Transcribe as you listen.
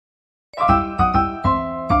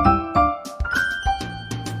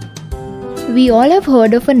We all have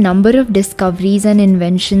heard of a number of discoveries and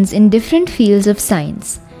inventions in different fields of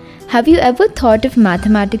science. Have you ever thought of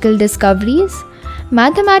mathematical discoveries?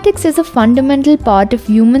 Mathematics is a fundamental part of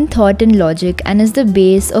human thought and logic and is the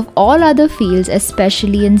base of all other fields,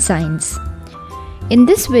 especially in science. In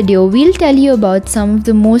this video, we'll tell you about some of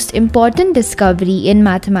the most important discovery in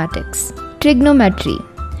mathematics. Trigonometry.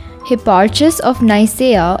 Hipparchus of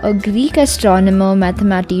Nicaea, a Greek astronomer,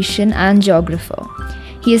 mathematician and geographer.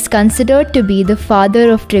 He is considered to be the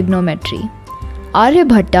father of trigonometry.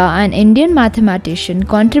 Aryabhatta, an Indian mathematician,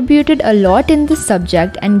 contributed a lot in this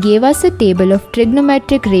subject and gave us a table of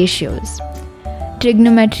trigonometric ratios.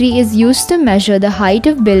 Trigonometry is used to measure the height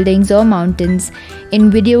of buildings or mountains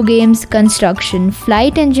in video games, construction,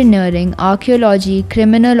 flight engineering, archaeology,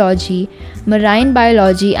 criminology, marine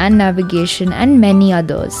biology and navigation, and many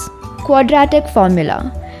others. Quadratic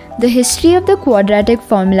Formula. The history of the quadratic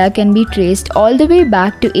formula can be traced all the way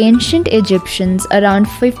back to ancient Egyptians around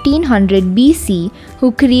 1500 BC,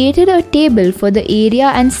 who created a table for the area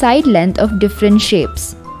and side length of different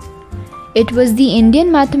shapes. It was the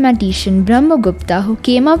Indian mathematician Brahmagupta who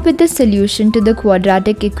came up with the solution to the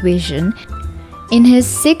quadratic equation in his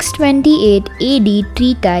 628 AD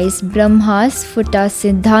treatise Brahmas Futa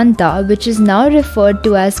Siddhanta, which is now referred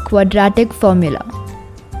to as Quadratic Formula.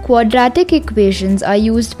 Quadratic equations are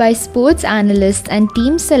used by sports analysts and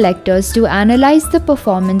team selectors to analyze the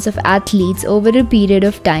performance of athletes over a period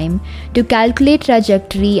of time, to calculate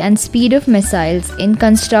trajectory and speed of missiles, in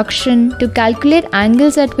construction, to calculate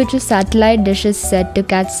angles at which a satellite dish is set to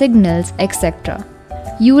catch signals, etc.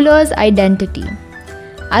 Eulers Identity.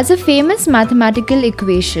 As a famous mathematical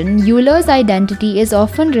equation, Eulers Identity is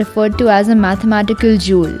often referred to as a mathematical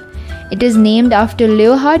joule. It is named after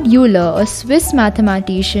Leonhard Euler, a Swiss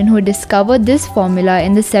mathematician who discovered this formula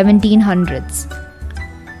in the 1700s.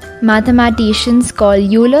 Mathematicians call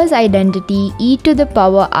Euler's identity e to the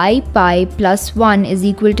power I pi plus 1 is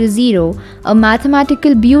equal to 0, a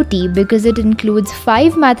mathematical beauty because it includes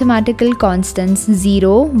 5 mathematical constants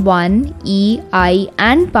 0, 1, e, I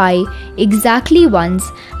and pi exactly once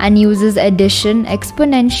and uses addition,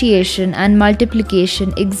 exponentiation and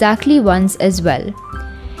multiplication exactly once as well.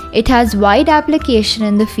 It has wide application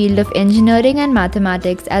in the field of engineering and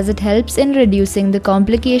mathematics as it helps in reducing the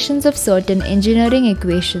complications of certain engineering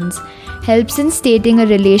equations, helps in stating a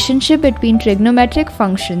relationship between trigonometric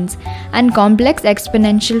functions and complex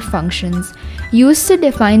exponential functions, used to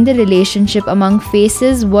define the relationship among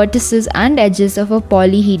faces, vertices and edges of a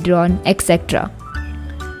polyhedron, etc.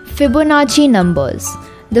 Fibonacci numbers.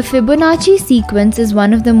 The Fibonacci sequence is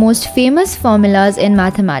one of the most famous formulas in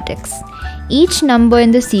mathematics. Each number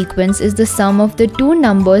in the sequence is the sum of the two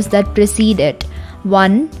numbers that precede it: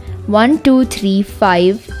 1, 1, 2, 3,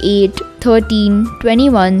 5, 8, 13,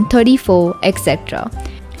 21, 34, etc.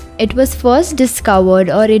 It was first discovered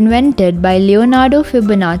or invented by Leonardo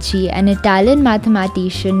Fibonacci, an Italian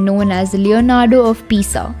mathematician known as Leonardo of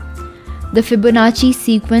Pisa. The Fibonacci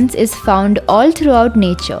sequence is found all throughout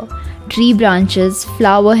nature: tree branches,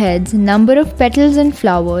 flower heads, number of petals in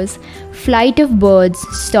flowers, flight of birds,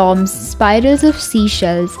 storms, spirals of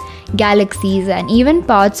seashells, galaxies, and even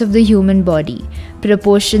parts of the human body,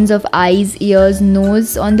 proportions of eyes, ears,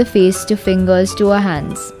 nose on the face to fingers to our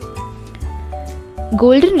hands.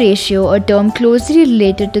 Golden ratio, a term closely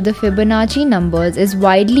related to the Fibonacci numbers, is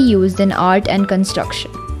widely used in art and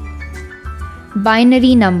construction.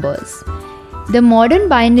 Binary numbers. The modern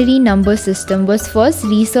binary number system was first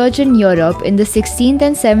researched in Europe in the 16th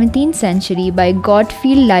and 17th century by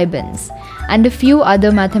Gottfried Leibniz and a few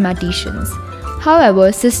other mathematicians.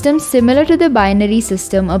 However, systems similar to the binary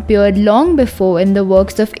system appeared long before in the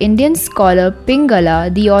works of Indian scholar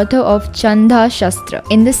Pingala, the author of Chanda Shastra,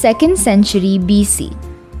 in the 2nd century BC.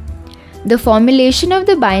 The formulation of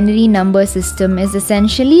the binary number system is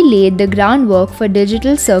essentially laid the groundwork for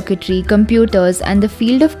digital circuitry, computers, and the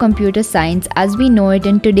field of computer science as we know it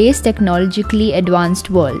in today's technologically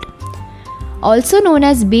advanced world. Also known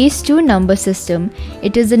as base 2 number system,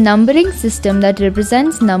 it is a numbering system that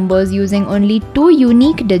represents numbers using only 2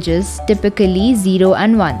 unique digits, typically 0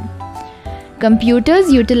 and 1.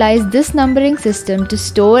 Computers utilize this numbering system to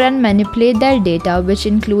store and manipulate their data, which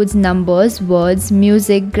includes numbers, words,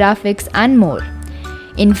 music, graphics, and more.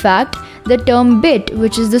 In fact, the term bit,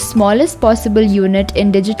 which is the smallest possible unit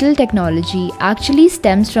in digital technology, actually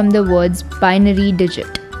stems from the words binary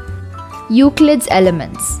digit. Euclids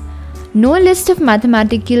Elements. No list of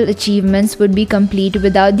mathematical achievements would be complete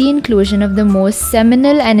without the inclusion of the most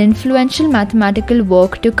seminal and influential mathematical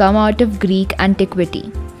work to come out of Greek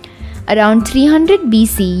antiquity. Around 300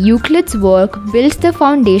 BC, Euclid's work built the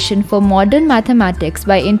foundation for modern mathematics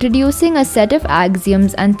by introducing a set of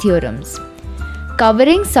axioms and theorems.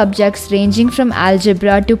 Covering subjects ranging from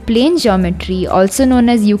algebra to plane geometry, also known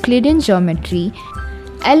as Euclidean geometry,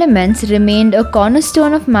 Elements remained a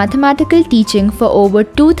cornerstone of mathematical teaching for over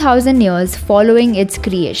 2000 years following its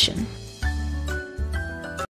creation.